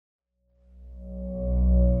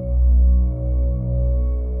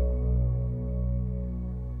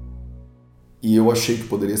E eu achei que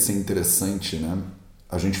poderia ser interessante, né,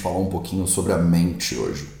 a gente falar um pouquinho sobre a mente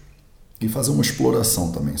hoje. E fazer uma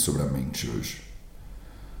exploração também sobre a mente hoje.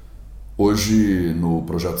 Hoje, no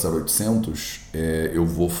Projeto 0800, eu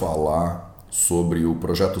vou falar sobre o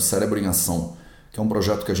projeto Cérebro em Ação, que é um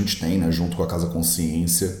projeto que a gente tem, né, junto com a Casa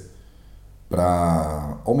Consciência,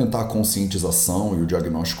 para aumentar a conscientização e o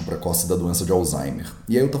diagnóstico precoce da doença de Alzheimer.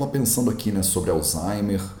 E aí eu estava pensando aqui, né, sobre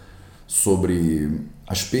Alzheimer, sobre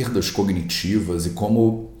as perdas cognitivas e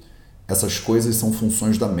como essas coisas são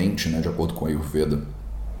funções da mente, né, de acordo com a Ayurveda.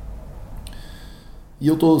 E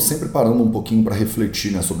eu estou sempre parando um pouquinho para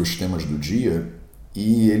refletir, né, sobre os temas do dia,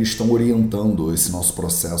 e eles estão orientando esse nosso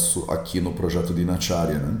processo aqui no projeto de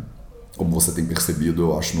Dinacharya, né? Como você tem percebido,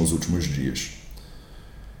 eu acho, nos últimos dias.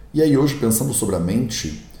 E aí hoje, pensando sobre a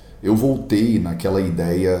mente, eu voltei naquela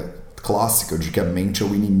ideia clássica de que a mente é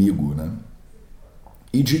o inimigo, né?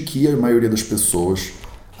 E de que a maioria das pessoas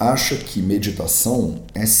acha que meditação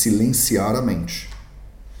é silenciar a mente.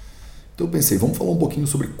 Então eu pensei, vamos falar um pouquinho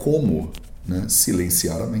sobre como, né,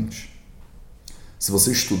 silenciar a mente. Se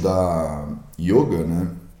você estudar yoga,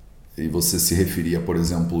 né, e você se referir a, por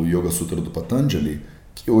exemplo, o Yoga Sutra do Patanjali,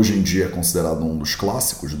 que hoje em dia é considerado um dos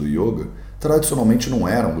clássicos do yoga, tradicionalmente não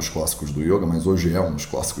era um dos clássicos do yoga, mas hoje é um dos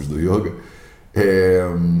clássicos do yoga,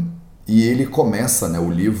 e ele começa, né,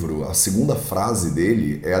 o livro, a segunda frase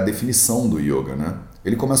dele é a definição do yoga, né?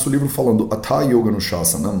 Ele começa o livro falando Atha Yoga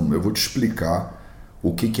Nushasanam, eu vou te explicar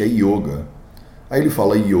o que é yoga. Aí ele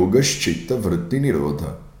fala Yoga Chitta Vritti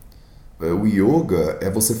Nirodha. O yoga é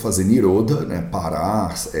você fazer nirodha, né,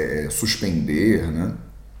 parar, suspender, né?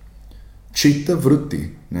 Chitta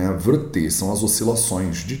Vritti, né? Vritti são as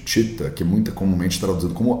oscilações de Chitta, que é muito comumente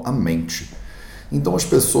traduzido como a mente. Então as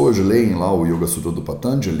pessoas leem lá o Yoga Sutra do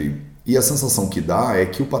Patanjali e a sensação que dá é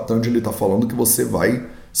que o Patanjali está falando que você vai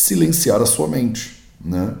silenciar a sua mente,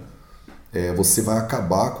 né? Você vai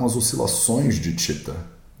acabar com as oscilações de Chitta,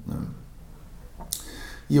 né?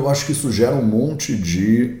 E eu acho que isso gera um monte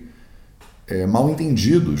de mal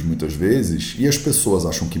entendidos, muitas vezes, e as pessoas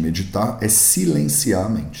acham que meditar é silenciar a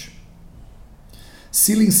mente.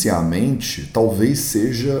 Silenciar a mente talvez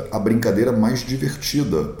seja a brincadeira mais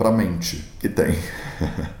divertida para a mente que tem.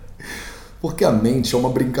 Porque a mente é uma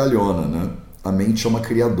brincalhona, né? A mente é uma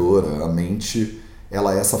criadora, a mente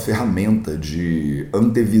ela é essa ferramenta de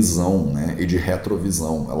antevisão, né, e de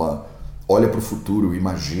retrovisão. Ela olha para o futuro,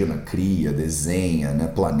 imagina, cria, desenha, né,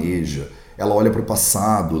 planeja. Ela olha para o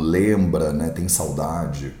passado, lembra, né, tem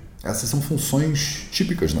saudade. Essas são funções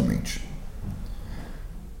típicas da mente.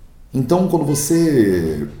 Então, quando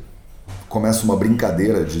você começa uma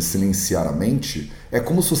brincadeira de silenciar a mente, é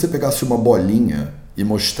como se você pegasse uma bolinha e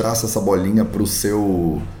mostrasse essa bolinha para o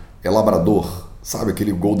seu labrador, sabe?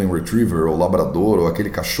 Aquele Golden Retriever, ou labrador, ou aquele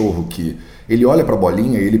cachorro que ele olha para a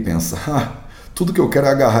bolinha e ele pensa, tudo que eu quero é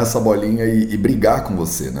agarrar essa bolinha e brigar com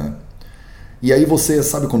você, né? E aí você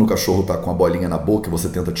sabe quando o cachorro tá com a bolinha na boca e você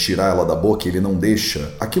tenta tirar ela da boca e ele não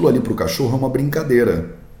deixa? Aquilo ali pro cachorro é uma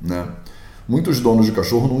brincadeira, né? Muitos donos de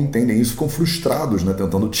cachorro não entendem isso, ficam frustrados, né,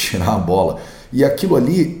 tentando tirar a bola. E aquilo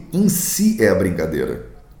ali em si é a brincadeira.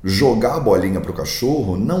 Jogar a bolinha pro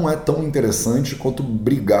cachorro não é tão interessante quanto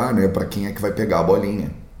brigar, né, para quem é que vai pegar a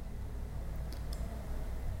bolinha.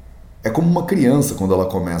 É como uma criança quando ela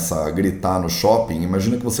começa a gritar no shopping.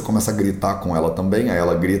 Imagina que você começa a gritar com ela também, aí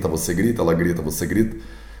ela grita, você grita, ela grita, você grita.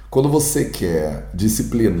 Quando você quer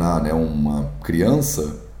disciplinar, né, uma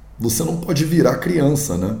criança, você não pode virar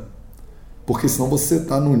criança, né? Porque senão você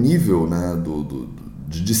está no nível, né,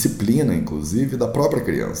 de disciplina, inclusive, da própria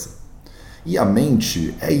criança. E a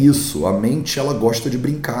mente é isso. A mente ela gosta de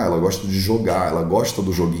brincar, ela gosta de jogar, ela gosta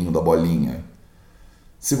do joguinho da bolinha.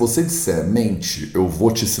 Se você disser, mente, eu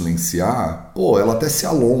vou te silenciar, ela até se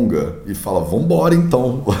alonga e fala, vambora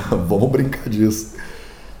então, vamos brincar disso.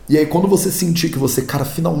 E aí quando você sentir que você, cara,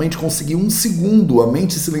 finalmente conseguiu 1 segundo, a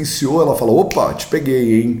mente silenciou, ela fala, opa, te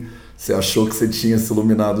peguei, hein? Você achou que você tinha se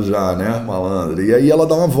iluminado já, né, malandro? E aí ela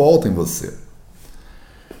dá uma volta em você.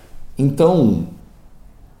 Então,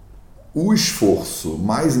 o esforço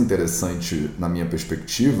mais interessante na minha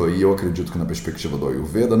perspectiva, e eu acredito que na perspectiva do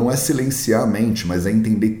Ayurveda, não é silenciar a mente, mas é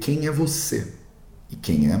entender quem é você e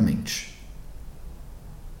quem é a mente.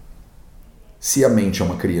 Se a mente é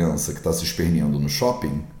uma criança que está se esperneando no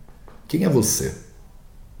shopping, quem é você?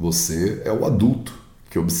 Você é o adulto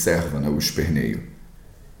que observa, né, o esperneio.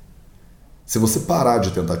 Se você parar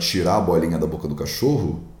de tentar tirar a bolinha da boca do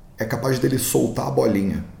cachorro, é capaz dele soltar a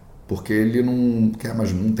bolinha, porque ele não quer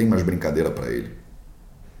mais, não tem mais brincadeira para ele.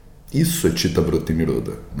 Isso é Chitta Vritti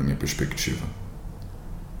Nirodha, na minha perspectiva.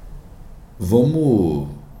 Vamos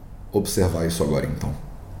observar isso agora então.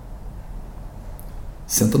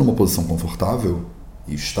 Senta numa posição confortável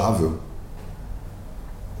e estável.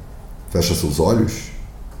 Fecha seus olhos.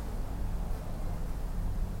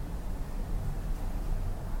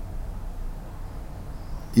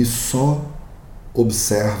 E só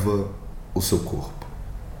observa o seu corpo.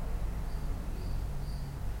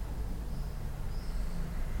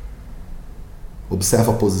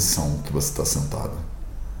 Observa a posição que você está sentada.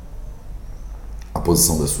 A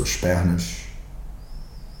posição das suas pernas,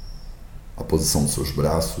 a posição dos seus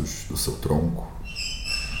braços, do seu tronco,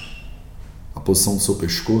 a posição do seu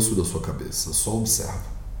pescoço e da sua cabeça. Só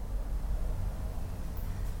observa.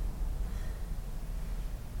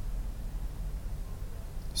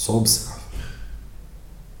 Só observa.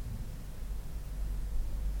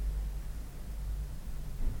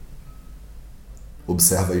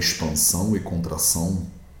 Observa a expansão e contração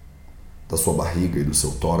da sua barriga e do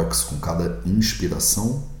seu tórax com cada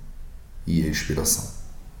inspiração e expiração.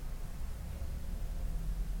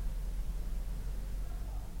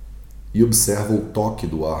 E observa o toque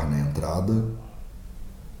do ar na entrada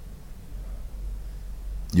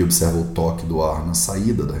e observa o toque do ar na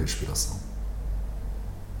saída da respiração.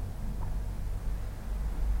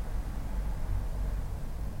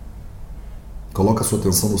 Coloca a sua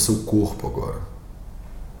atenção no seu corpo agora.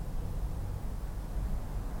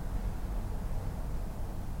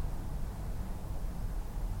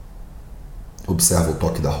 Observa o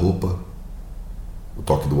toque da roupa, o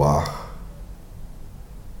toque do ar,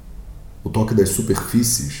 o toque das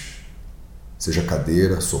superfícies, seja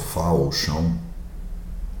cadeira, sofá ou chão.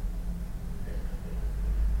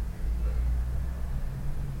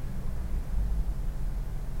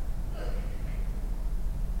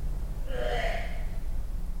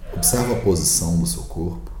 Observa a posição do seu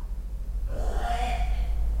corpo.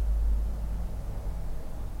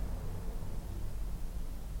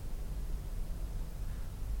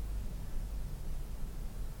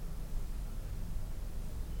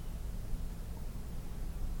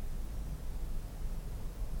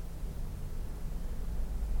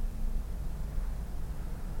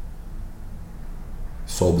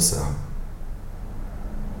 Só observa.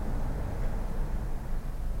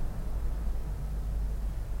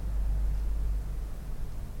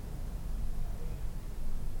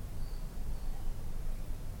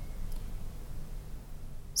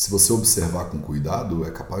 Se você observar com cuidado,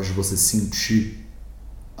 é capaz de você sentir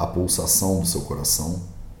a pulsação do seu coração,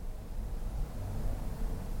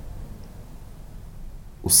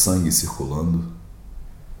 o sangue circulando,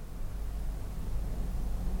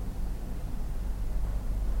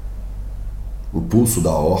 o pulso da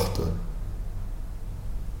aorta,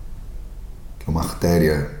 que é uma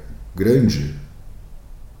artéria grande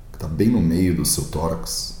que está bem no meio do seu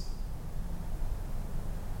tórax,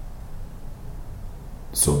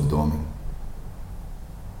 do seu abdômen.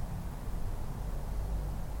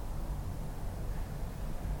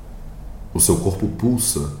 O seu corpo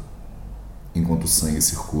pulsa enquanto o sangue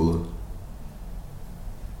circula.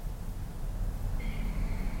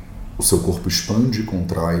 O seu corpo expande e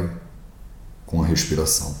contrai com a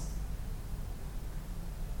respiração.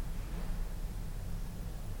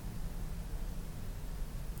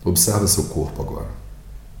 Observa seu corpo agora.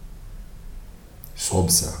 Só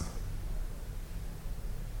observa.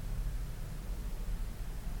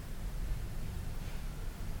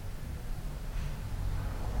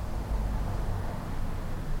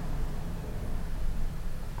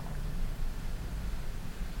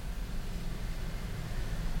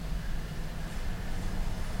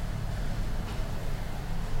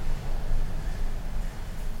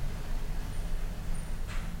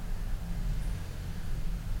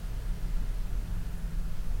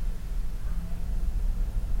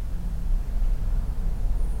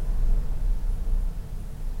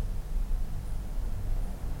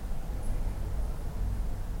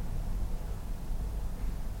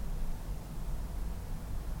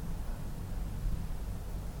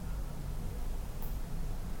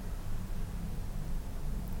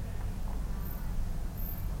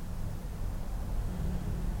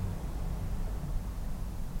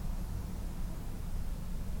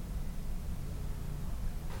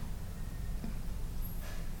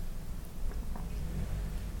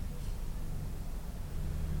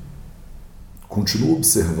 Continua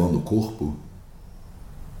observando o corpo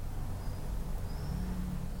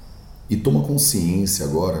e toma consciência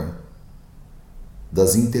agora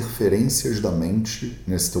das interferências da mente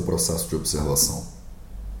nesse teu processo de observação.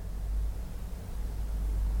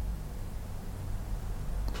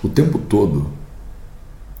 O tempo todo,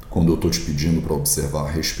 quando eu estou te pedindo para observar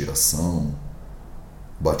a respiração,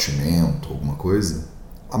 batimento, alguma coisa,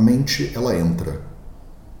 a mente ela entra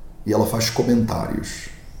e ela faz comentários.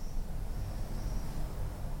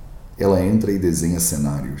 ela entra e desenha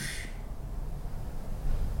cenários.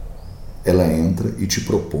 Ela entra e te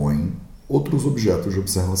propõe outros objetos de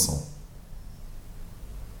observação.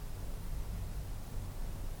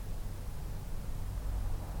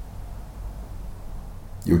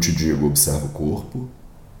 Eu te digo, observa o corpo,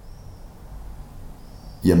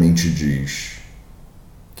 e a mente diz: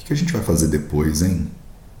 o que a gente vai fazer depois, hein?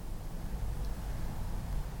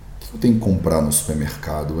 O que eu tenho que comprar no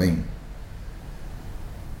supermercado, hein?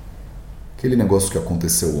 Aquele negócio que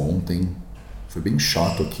aconteceu ontem, foi bem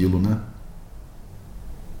chato aquilo, né?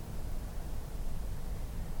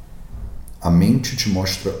 A mente te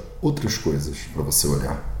mostra outras coisas para você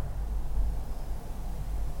olhar.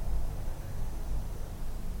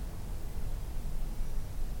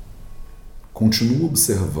 Continua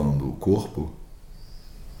observando o corpo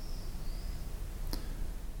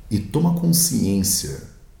e toma consciência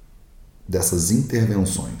dessas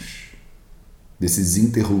intervenções, desses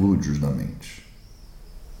interlúdios da mente.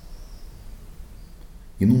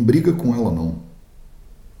 E não briga com ela, não.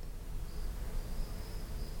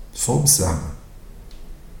 Só observa.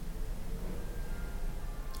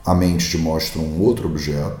 A mente te mostra um outro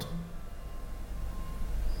objeto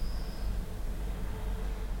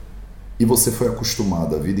e você foi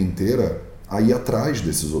acostumado a vida inteira a ir atrás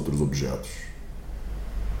desses outros objetos.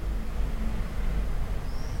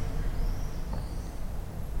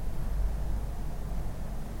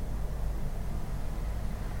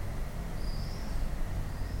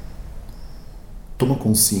 Toma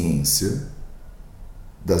consciência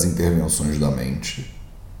das intervenções da mente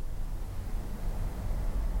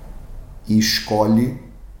e escolhe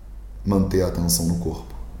manter a atenção no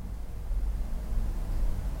corpo.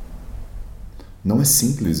 Não é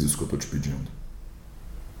simples isso que eu estou te pedindo.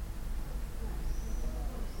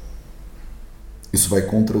 Isso vai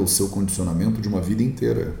contra o seu condicionamento de uma vida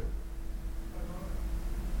inteira.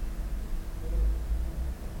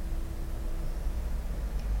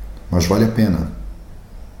 Mas vale a pena.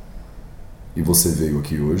 E você veio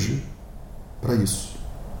aqui hoje para isso.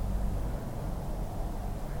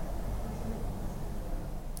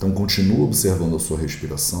 Então continua observando a sua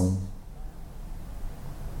respiração.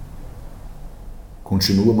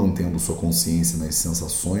 Continua mantendo sua consciência nas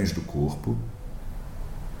sensações do corpo.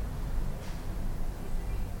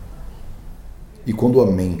 E quando a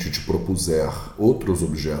mente te propuser outros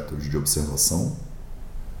objetos de observação,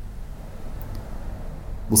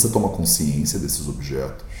 você toma consciência desses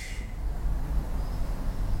objetos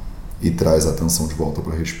e traz a atenção de volta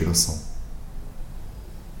para a respiração.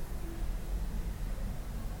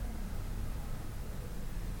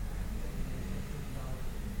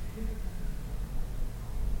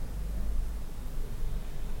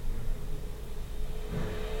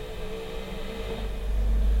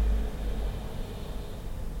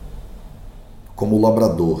 Como o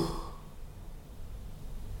labrador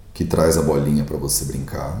que traz a bolinha para você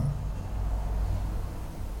brincar,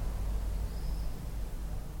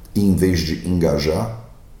 e em vez de engajar,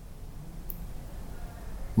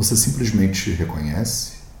 você simplesmente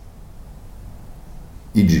reconhece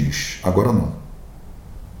e diz: agora não.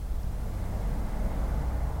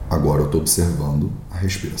 Agora eu estou observando a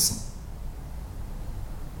respiração.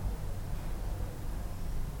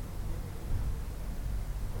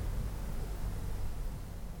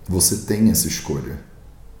 Você tem essa escolha.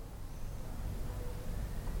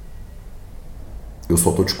 Eu só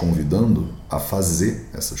estou te convidando a fazer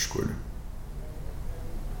essa escolha.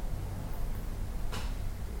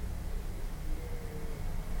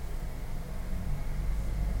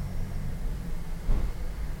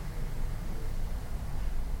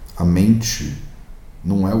 A mente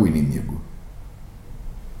não é o inimigo.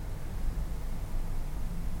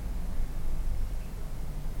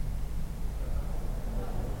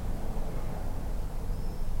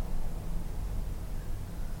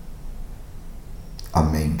 A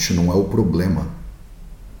mente não é o problema.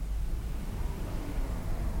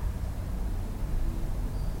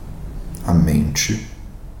 A mente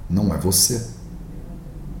não é você.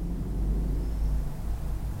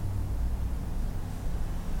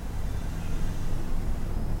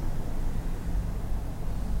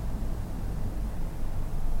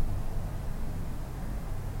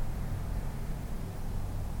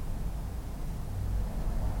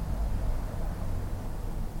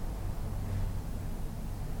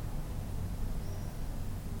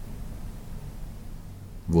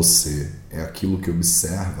 Você é aquilo que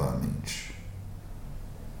observa a mente.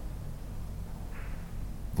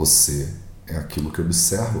 Você é aquilo que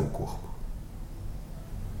observa o corpo.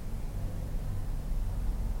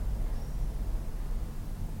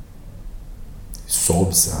 Só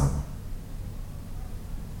observa.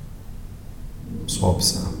 Só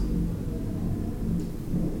observa.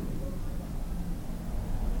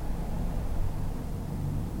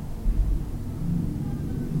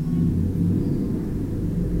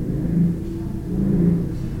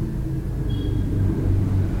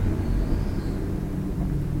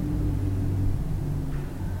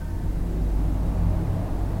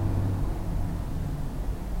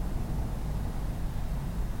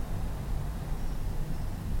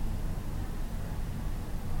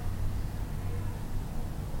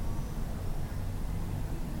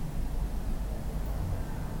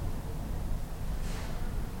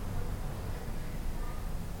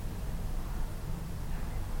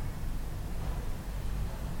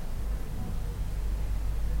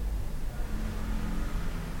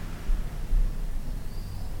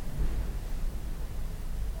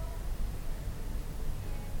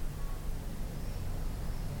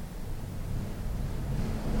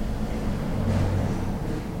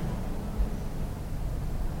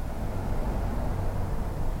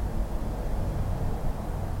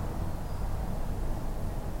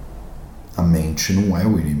 mente não é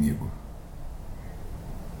o inimigo.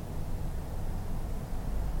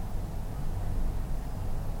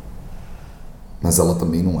 Mas ela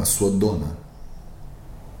também não é sua dona.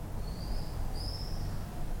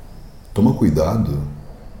 Toma cuidado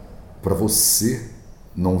para você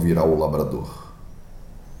não virar o labrador.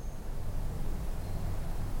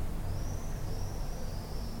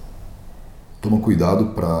 Toma cuidado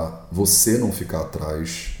para você não ficar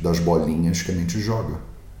atrás das bolinhas que a mente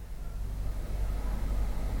joga.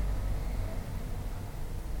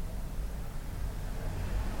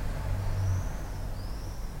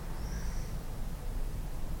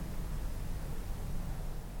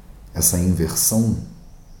 Essa inversão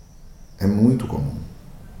é muito comum.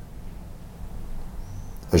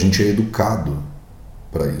 A gente é educado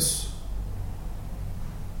para isso.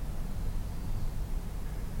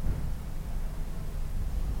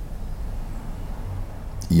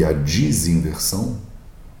 E a desinversão,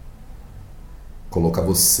 colocar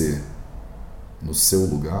você no seu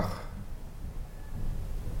lugar,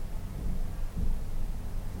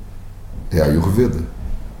 é a Ayurveda.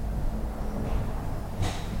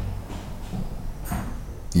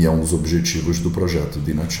 E é um dos objetivos do projeto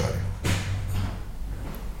Dinacharya.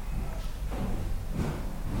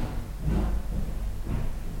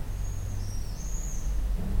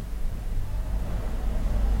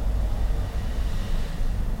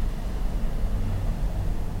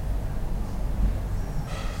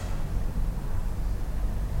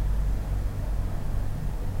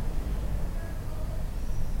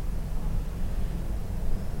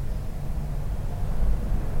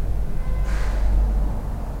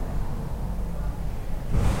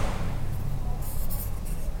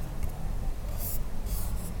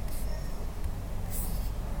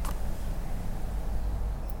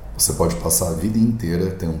 Você pode passar a vida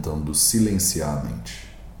inteira tentando silenciar a mente.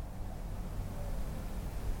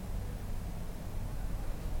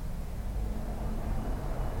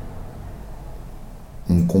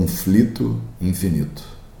 Um conflito infinito.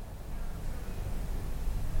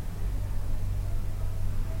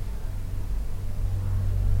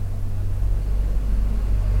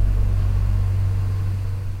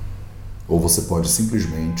 Ou você pode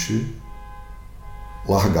simplesmente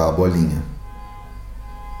largar a bolinha.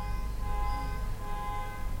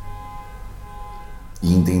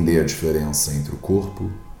 E entender a diferença entre o corpo,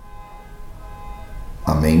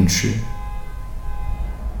 a mente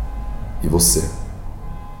e você.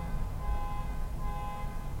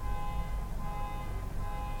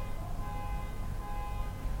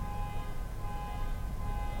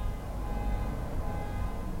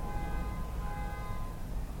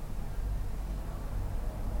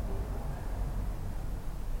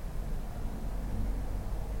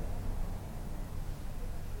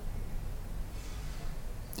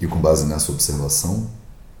 E com base nessa observação,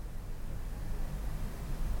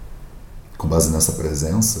 com base nessa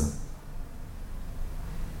presença,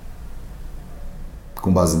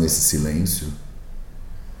 com base nesse silêncio,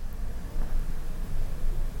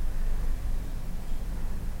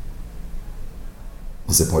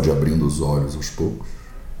 você pode ir abrindo os olhos aos poucos.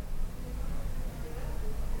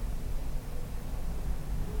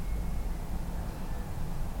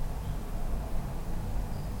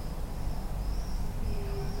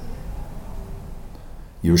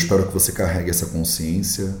 E eu espero que você carregue essa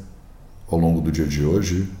consciência ao longo do dia de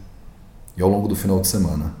hoje e ao longo do final de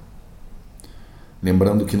semana.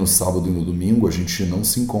 Lembrando que no sábado e no domingo a gente não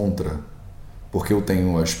se encontra, porque eu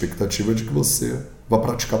tenho a expectativa de que você vá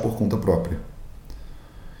praticar por conta própria.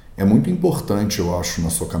 É muito importante, eu acho,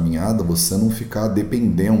 na sua caminhada, você não ficar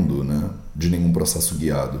dependendo, de nenhum processo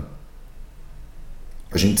guiado.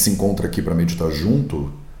 A gente se encontra aqui para meditar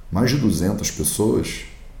junto, mais de 200 pessoas,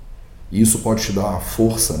 e isso pode te dar a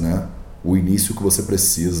força, o início que você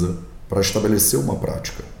precisa para estabelecer uma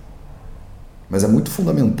prática. Mas é muito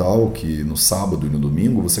fundamental que no sábado e no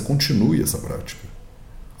domingo você continue essa prática.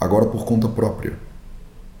 Agora por conta própria.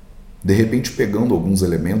 De repente pegando alguns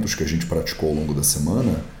elementos que a gente praticou ao longo da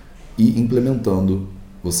semana e implementando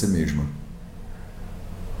você mesma.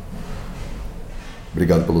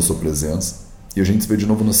 Obrigado pela sua presença e a gente se vê de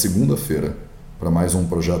novo na segunda-feira para mais um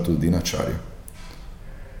projeto Dinacharya.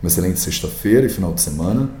 Uma excelente sexta-feira e final de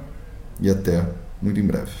semana e até muito em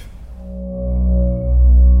breve.